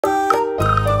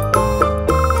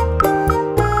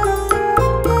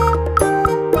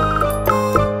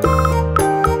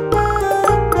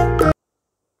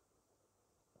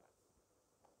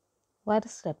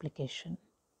Virus replication.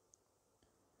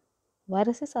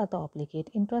 Viruses are the obligate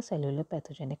intracellular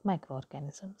pathogenic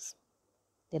microorganisms.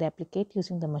 They replicate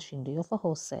using the machinery of a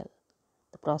host cell.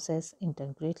 The process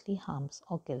greatly harms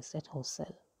or kills that host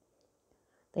cell.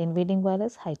 The invading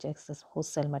virus hijacks the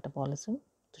host cell metabolism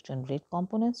to generate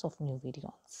components of new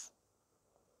virions.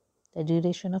 The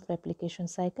duration of replication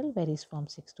cycle varies from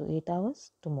 6 to 8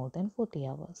 hours to more than 40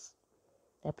 hours.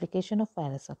 Replication of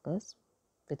virus occurs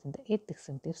within the 8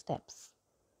 distinctive steps.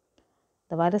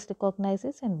 The virus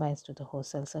recognizes and binds to the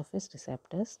host cell surface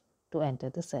receptors to enter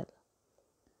the cell.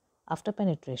 After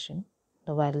penetration,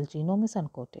 the viral genome is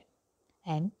uncoated,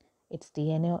 and its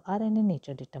DNA or RNA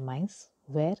nature determines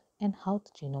where and how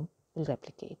the genome will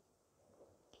replicate.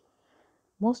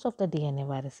 Most of the DNA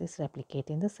viruses replicate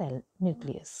in the cell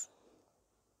nucleus,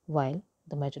 while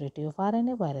the majority of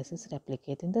RNA viruses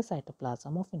replicate in the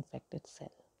cytoplasm of infected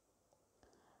cell.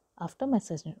 After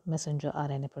messenger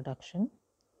RNA production,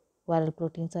 viral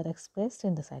proteins are expressed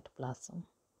in the cytoplasm.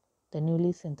 The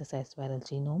newly synthesized viral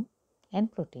genome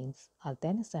and proteins are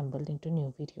then assembled into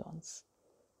new virions,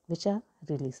 which are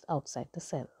released outside the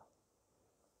cell.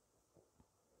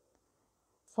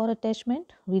 For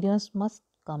attachment, virions must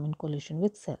come in collision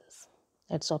with cells.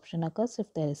 Adsorption occurs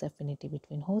if there is affinity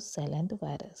between host cell and the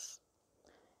virus.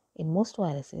 In most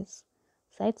viruses,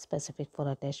 sites specific for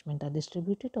attachment are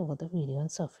distributed over the virion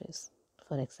surface.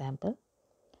 For example,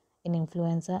 in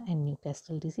influenza and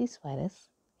Newcastle disease virus,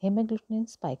 hemagglutinin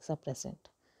spikes are present,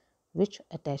 which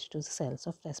attach to the cells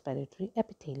of respiratory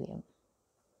epithelium.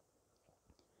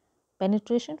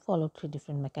 Penetration followed 3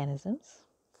 different mechanisms: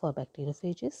 for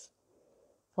bacteriophages,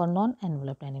 for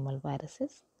non-enveloped animal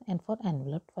viruses, and for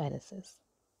enveloped viruses.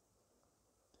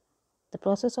 The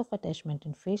process of attachment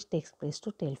in phage takes place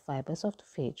to tail fibers of the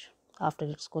phage after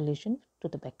its collision to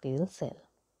the bacterial cell.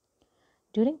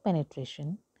 During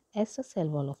penetration, as the cell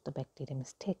wall of the bacterium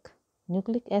is thick,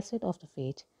 nucleic acid of the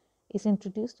phage is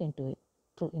introduced into it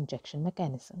through injection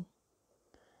mechanism.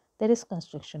 There is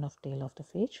constriction of tail of the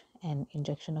phage, and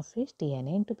injection of phage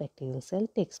DNA into bacterial cell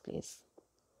takes place.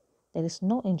 There is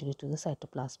no injury to the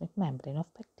cytoplasmic membrane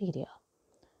of bacteria.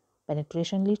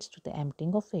 Penetration leads to the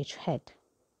emptying of phage head.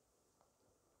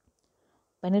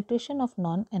 Penetration of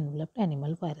non-enveloped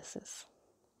animal viruses.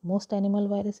 Most animal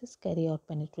viruses carry out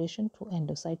penetration through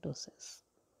endocytosis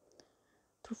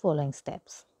through following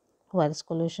steps: virus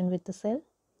collision with the cell,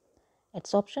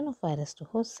 adsorption of virus to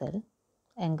host cell,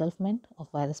 engulfment of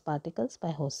virus particles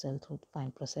by host cell through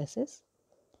fine processes,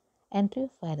 entry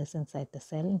of virus inside the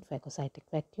cell in phagocytic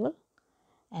vacuole,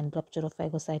 and rupture of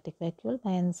phagocytic vacuole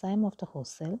by enzyme of the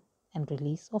host cell and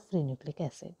release of free nucleic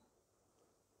acid.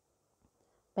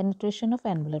 Penetration of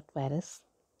enveloped virus,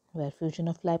 where fusion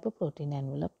of lipoprotein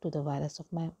envelope to the virus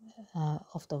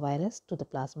of the virus to the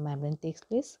plasma membrane takes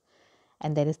place,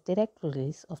 and there is direct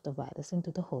release of the virus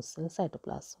into the host cell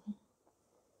cytoplasm.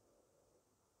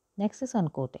 Next is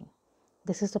uncoating.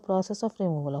 This is the process of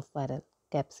removal of viral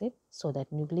capsid so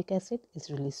that nucleic acid is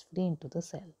released free into the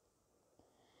cell.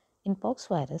 In pox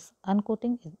virus,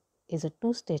 uncoating is a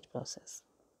 2-stage process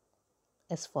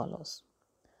as follows.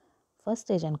 First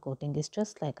stage uncoating is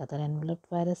just like other enveloped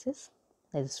viruses.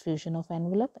 There is fusion of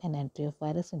envelope and entry of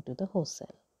virus into the host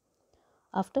cell.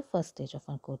 After first stage of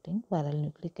uncoating, viral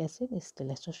nucleic acid is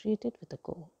still associated with the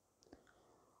core.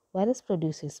 Virus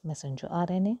produces messenger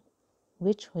RNA,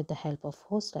 which with the help of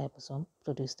host ribosome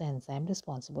produce the enzyme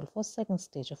responsible for second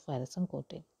stage of virus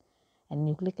uncoating, and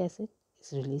nucleic acid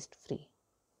is released free.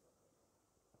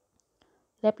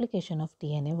 Replication of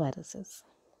DNA viruses.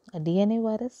 A DNA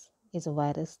virus is a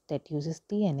virus that uses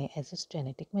DNA as its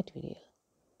genetic material.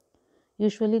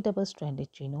 Usually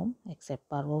double-stranded genome, except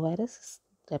parvoviruses,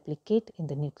 replicate in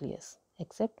the nucleus,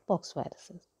 except pox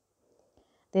viruses.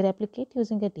 They replicate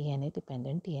using a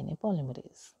DNA-dependent DNA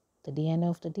polymerase. The DNA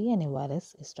of the DNA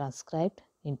virus is transcribed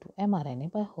into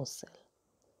mRNA by host cell.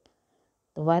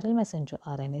 The viral messenger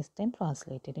RNA is then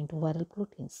translated into viral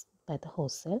proteins by the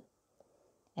host cell,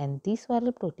 and these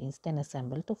viral proteins then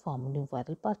assemble to form new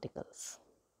viral particles.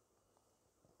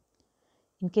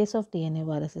 In case of DNA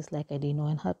viruses like Adeno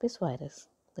and Herpes virus,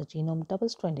 the genome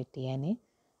double-stranded DNA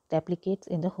replicates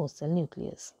in the host cell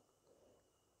nucleus.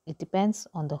 It depends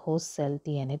on the host cell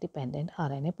DNA-dependent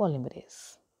RNA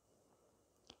polymerase.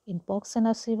 In pox and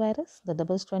RC virus, the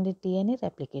double-stranded DNA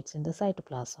replicates in the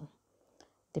cytoplasm.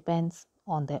 Depends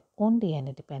on their own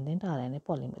DNA-dependent RNA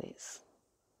polymerase.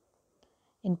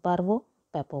 In parvo,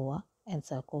 papova, and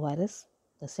sarcovirus,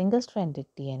 the single-stranded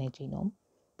DNA genome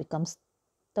becomes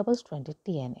double-stranded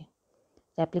DNA,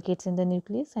 replicates in the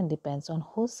nucleus, and depends on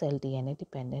host cell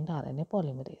DNA-dependent RNA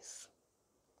polymerase.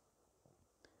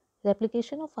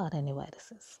 Replication of RNA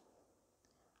viruses.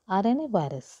 RNA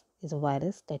virus is a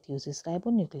virus that uses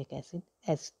ribonucleic acid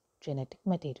as genetic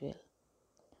material.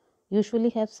 Usually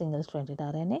have single-stranded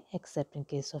RNA except in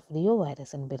case of Reo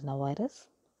virus and Birna virus,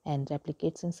 and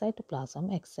replicates in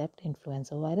cytoplasm except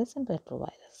influenza virus and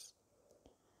retrovirus.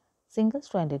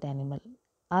 Single-stranded animal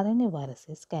RNA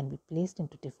viruses can be placed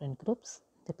into different groups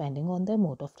depending on their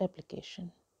mode of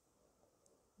replication.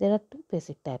 There are two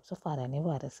basic types of RNA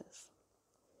viruses.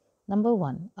 Number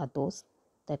one are those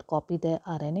that copy their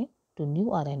RNA to new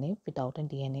RNA without a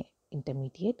DNA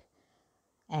intermediate,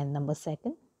 and number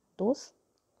second, those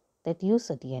that use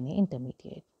a DNA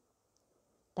intermediate.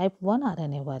 Type 1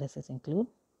 RNA viruses include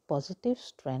positive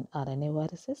strand RNA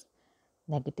viruses,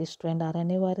 negative strand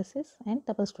RNA viruses, and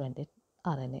double-stranded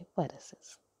RNA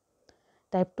viruses.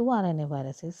 Type 2 RNA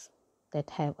viruses that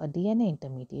have a DNA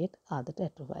intermediate are the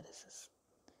retroviruses.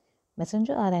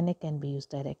 Messenger RNA can be used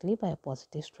directly by a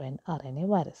positive strand RNA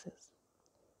viruses.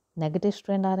 Negative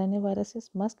strand RNA viruses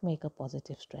must make a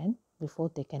positive strand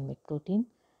before they can make protein,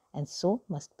 and so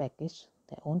must package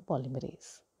their own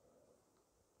polymerase.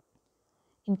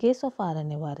 In case of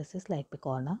RNA viruses like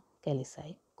Picorna,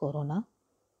 Calici, Corona,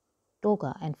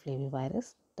 Toga, and Flavi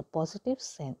virus, the positive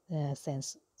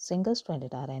sense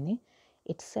single-stranded RNA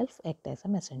itself acts as a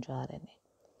messenger RNA.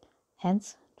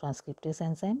 Hence, transcriptase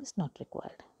enzyme is not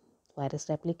required. Virus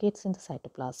replicates in the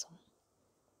cytoplasm.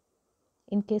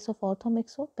 In case of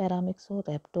orthomyxo, paramyxo,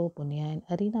 rhabdo, bunia, and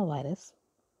arena virus,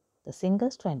 the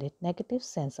single-stranded negative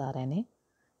sense RNA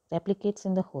replicates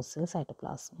in the host cell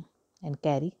cytoplasm and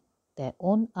carry their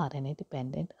own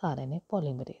RNA-dependent RNA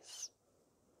polymerase.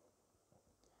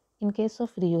 In case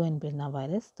of Reo and Birna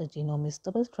virus, the genome is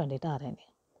double-stranded RNA.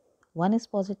 One is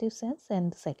positive sense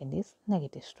and the second is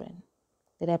negative strand.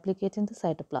 They replicate in the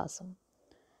cytoplasm.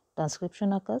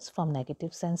 Transcription occurs from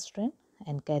negative sense strand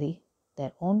and carry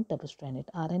their own double-stranded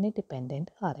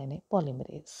RNA-dependent RNA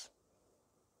polymerase.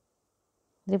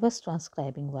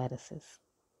 Reverse-transcribing viruses.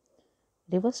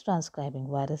 Reverse-transcribing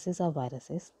viruses are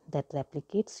viruses that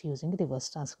replicates using reverse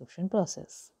transcription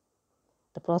process.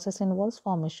 The process involves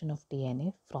formation of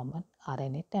DNA from an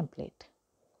RNA template.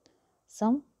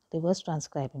 Some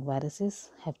reverse-transcribing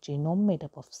viruses have genome made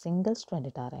up of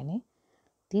single-stranded RNA.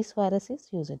 These viruses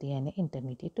use a DNA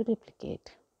intermediate to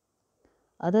replicate.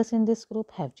 Others in this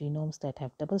group have genomes that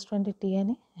have double-stranded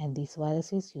DNA, and these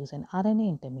viruses use an RNA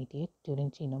intermediate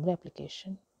during genome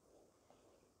replication.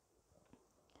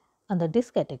 Under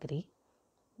this category,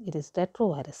 it is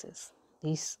retroviruses.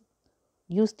 These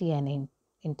use DNA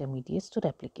intermediates to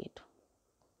replicate.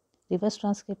 Reverse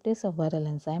transcriptase, a viral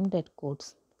enzyme that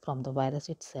codes from the virus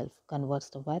itself, converts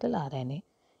the viral RNA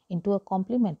into a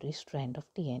complementary strand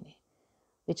of DNA,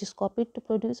 which is copied to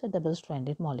produce a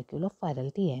double-stranded molecule of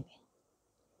viral DNA.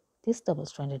 This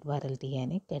double-stranded viral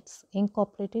DNA gets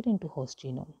incorporated into host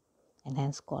genome and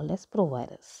hence called as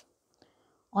provirus.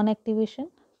 On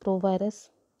activation, provirus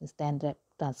is then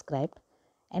transcribed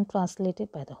and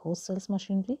translated by the host cell's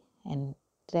machinery and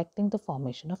directing the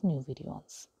formation of new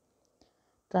virions.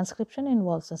 Transcription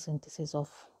involves the synthesis of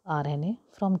RNA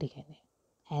from DNA.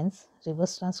 Hence,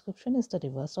 reverse transcription is the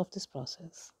reverse of this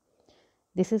process.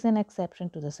 This is an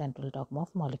exception to the central dogma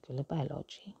of molecular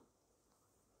biology.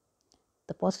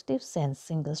 The positive sense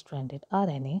single-stranded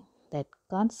RNA that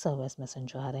can't serve as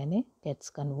messenger RNA gets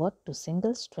converted to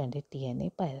single-stranded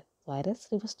DNA by virus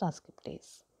reverse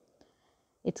transcriptase.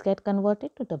 It gets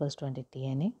converted to double-stranded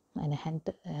DNA and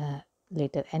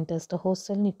later enters the host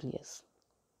cell nucleus,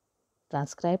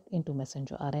 transcribed into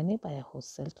messenger RNA by a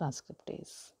host cell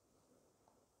transcriptase.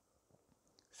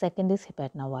 Second is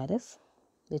Hepadna virus,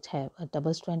 which have a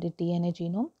double-stranded DNA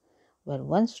genome where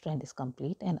one strand is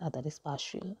complete and other is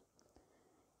partial.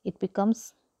 It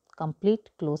becomes complete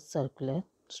closed circular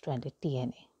stranded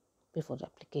DNA before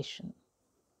replication.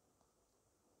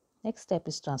 Next step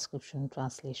is transcription and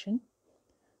translation.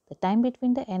 The time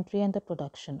between the entry and the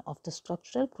production of the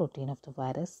structural protein of the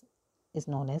virus is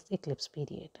known as eclipse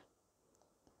period.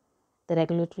 The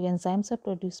regulatory enzymes are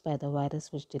produced by the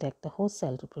virus which direct the host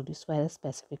cell to produce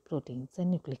virus-specific proteins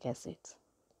and nucleic acids.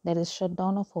 There is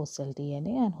shutdown of host cell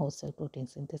DNA and host cell protein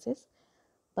synthesis,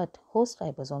 but host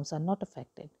ribosomes are not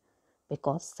affected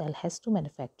because cell has to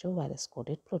manufacture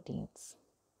virus-coded proteins.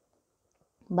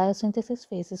 Biosynthesis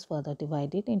phase is further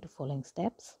divided into following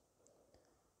steps: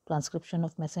 transcription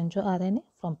of messenger RNA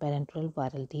from parenteral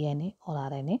viral DNA or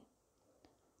RNA,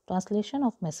 translation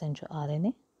of messenger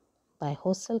RNA by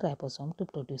host cell ribosome to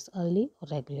produce early or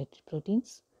regulatory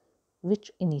proteins,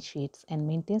 which initiates and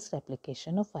maintains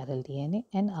replication of viral DNA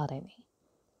and RNA.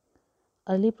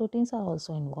 Early proteins are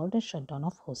also involved in shutdown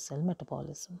of host cell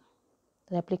metabolism.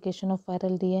 The replication of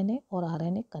viral DNA or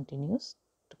RNA continues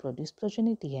to produce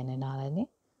progeny DNA and RNA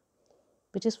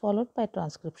which is followed by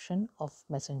transcription of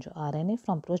messenger RNA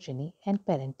from progeny and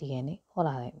parent DNA or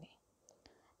RNA.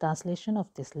 Translation of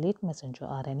this late messenger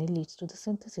RNA leads to the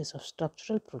synthesis of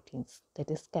structural proteins, that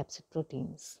is, capsid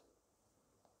proteins.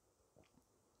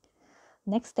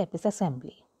 Next step is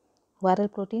assembly.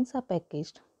 Viral proteins are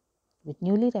packaged with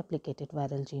newly replicated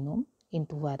viral genome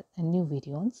into new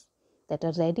virions that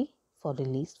are ready for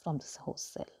release from the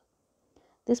host cell.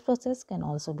 This process can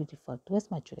also be referred to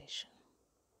as maturation.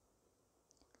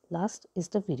 Last is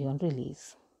the virion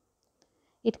release.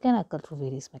 It can occur through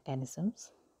various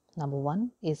mechanisms. Number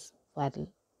one is viral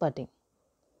budding.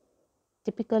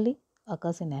 Typically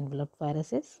occurs in enveloped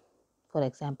viruses, for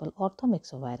example,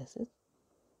 orthomyxoviruses,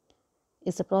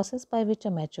 is the process by which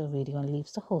a mature virion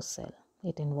leaves the host cell.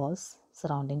 It involves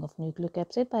surrounding of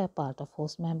nucleocapsid by a part of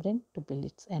host membrane to build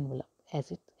its envelope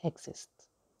as it exists.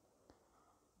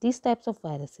 These types of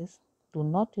viruses do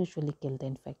not usually kill the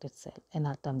infected cell and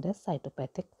are termed as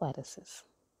cytopathic viruses.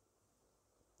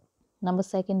 Number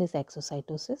second is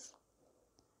exocytosis.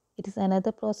 It is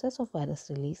another process of virus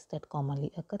release that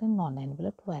commonly occur in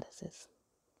non-enveloped viruses,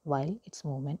 while its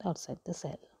movement outside the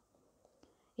cell.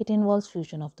 It involves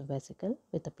fusion of the vesicle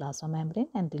with the plasma membrane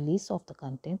and release of the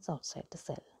contents outside the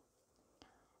cell.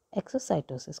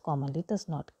 Exocytosis commonly does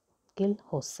not kill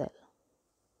host cell.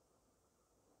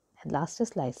 And last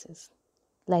is lysis.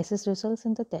 Lysis results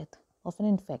in the death of an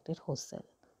infected host cell.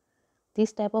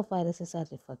 These type of viruses are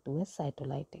referred to as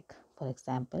cytolytic, for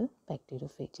example,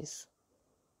 bacteriophages.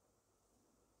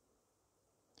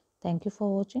 Thank you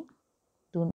for watching.